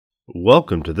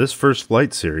Welcome to this first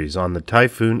flight series on the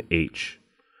Typhoon H.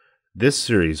 This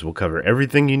series will cover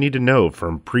everything you need to know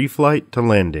from pre-flight to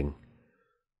landing.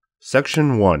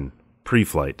 Section 1.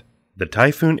 Pre-flight. The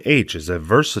Typhoon H is a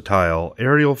versatile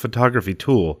aerial photography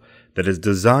tool that is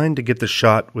designed to get the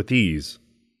shot with ease.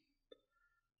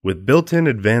 With built-in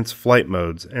advanced flight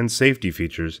modes and safety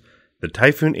features, the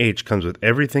Typhoon H comes with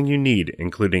everything you need,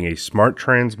 including a smart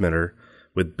transmitter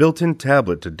with built-in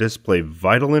tablet to display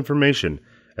vital information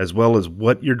as well as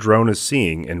what your drone is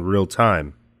seeing in real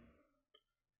time.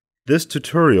 This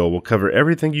tutorial will cover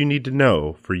everything you need to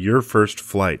know for your first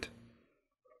flight.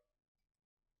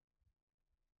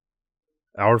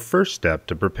 Our first step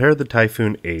to prepare the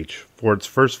Typhoon H for its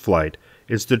first flight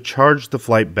is to charge the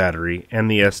flight battery and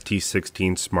the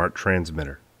ST16 smart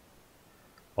transmitter.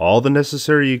 All the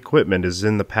necessary equipment is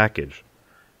in the package.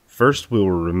 First, we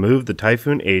will remove the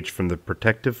Typhoon H from the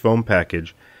protective foam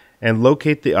package and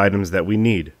locate the items that we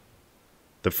need.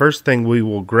 The first thing we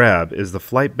will grab is the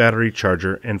flight battery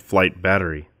charger and flight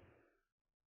battery.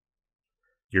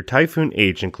 Your Typhoon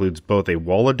H includes both a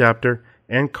wall adapter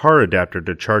and car adapter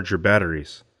to charge your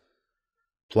batteries.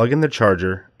 Plug in the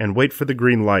charger and wait for the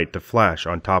green light to flash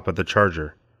on top of the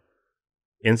charger.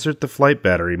 Insert the flight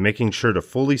battery, making sure to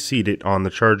fully seat it on the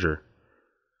charger.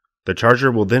 The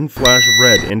charger will then flash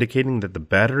red, indicating that the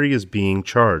battery is being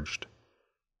charged.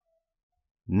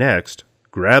 Next,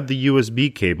 grab the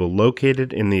USB cable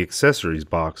located in the accessories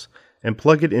box and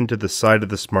plug it into the side of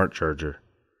the smart charger.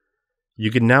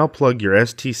 You can now plug your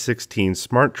ST16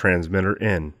 smart transmitter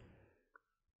in.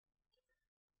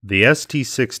 The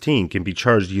ST16 can be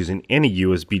charged using any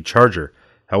USB charger.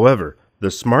 However, the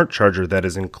smart charger that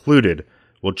is included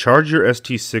will charge your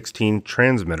ST16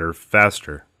 transmitter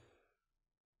faster.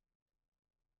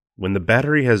 When the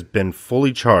battery has been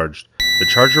fully charged, the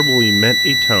charger will emit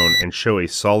a tone and show a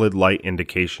solid light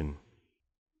indication.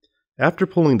 After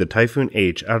pulling the Typhoon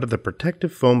H out of the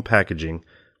protective foam packaging,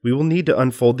 we will need to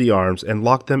unfold the arms and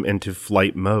lock them into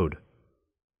flight mode.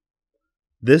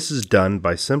 This is done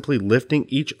by simply lifting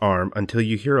each arm until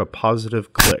you hear a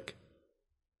positive click.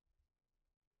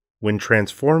 When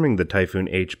transforming the Typhoon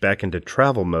H back into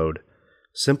travel mode,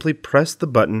 simply press the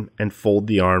button and fold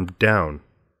the arm down.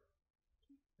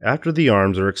 After the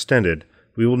arms are extended,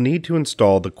 we will need to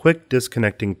install the quick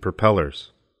disconnecting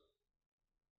propellers.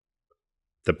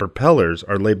 The propellers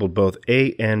are labeled both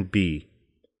A and B.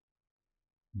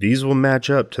 These will match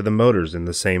up to the motors in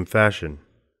the same fashion.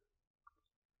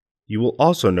 You will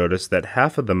also notice that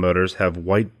half of the motors have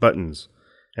white buttons,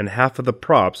 and half of the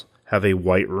props have a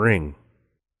white ring.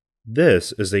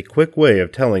 This is a quick way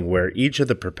of telling where each of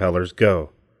the propellers go.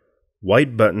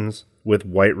 White buttons with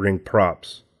white ring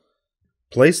props.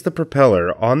 Place the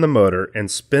propeller on the motor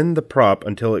and spin the prop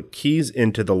until it keys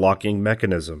into the locking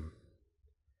mechanism.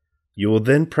 You will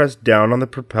then press down on the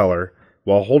propeller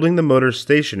while holding the motor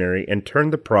stationary and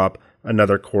turn the prop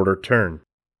another quarter turn.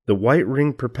 The white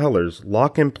ring propellers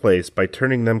lock in place by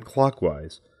turning them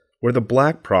clockwise, where the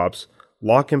black props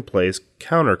lock in place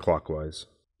counterclockwise.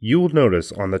 You will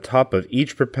notice on the top of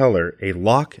each propeller a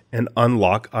lock and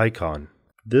unlock icon.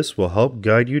 This will help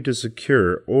guide you to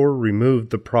secure or remove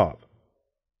the prop.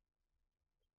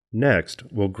 Next,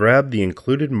 we'll grab the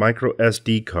included micro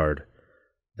SD card.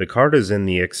 The card is in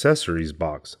the accessories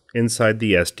box inside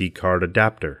the SD card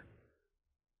adapter.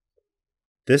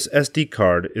 This SD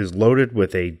card is loaded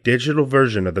with a digital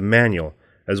version of the manual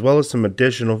as well as some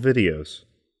additional videos.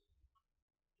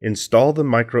 Install the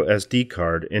micro SD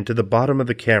card into the bottom of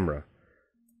the camera.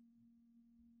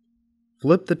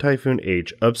 Flip the Typhoon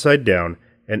H upside down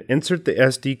and insert the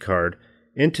SD card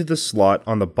into the slot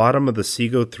on the bottom of the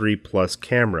Seago 3 Plus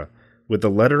camera with the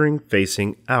lettering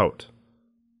facing out.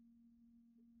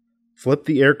 Flip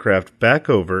the aircraft back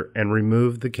over and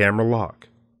remove the camera lock.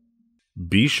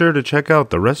 Be sure to check out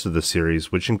the rest of the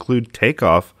series, which include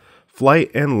takeoff,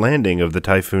 flight, and landing of the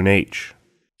Typhoon H.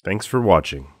 Thanks for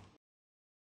watching.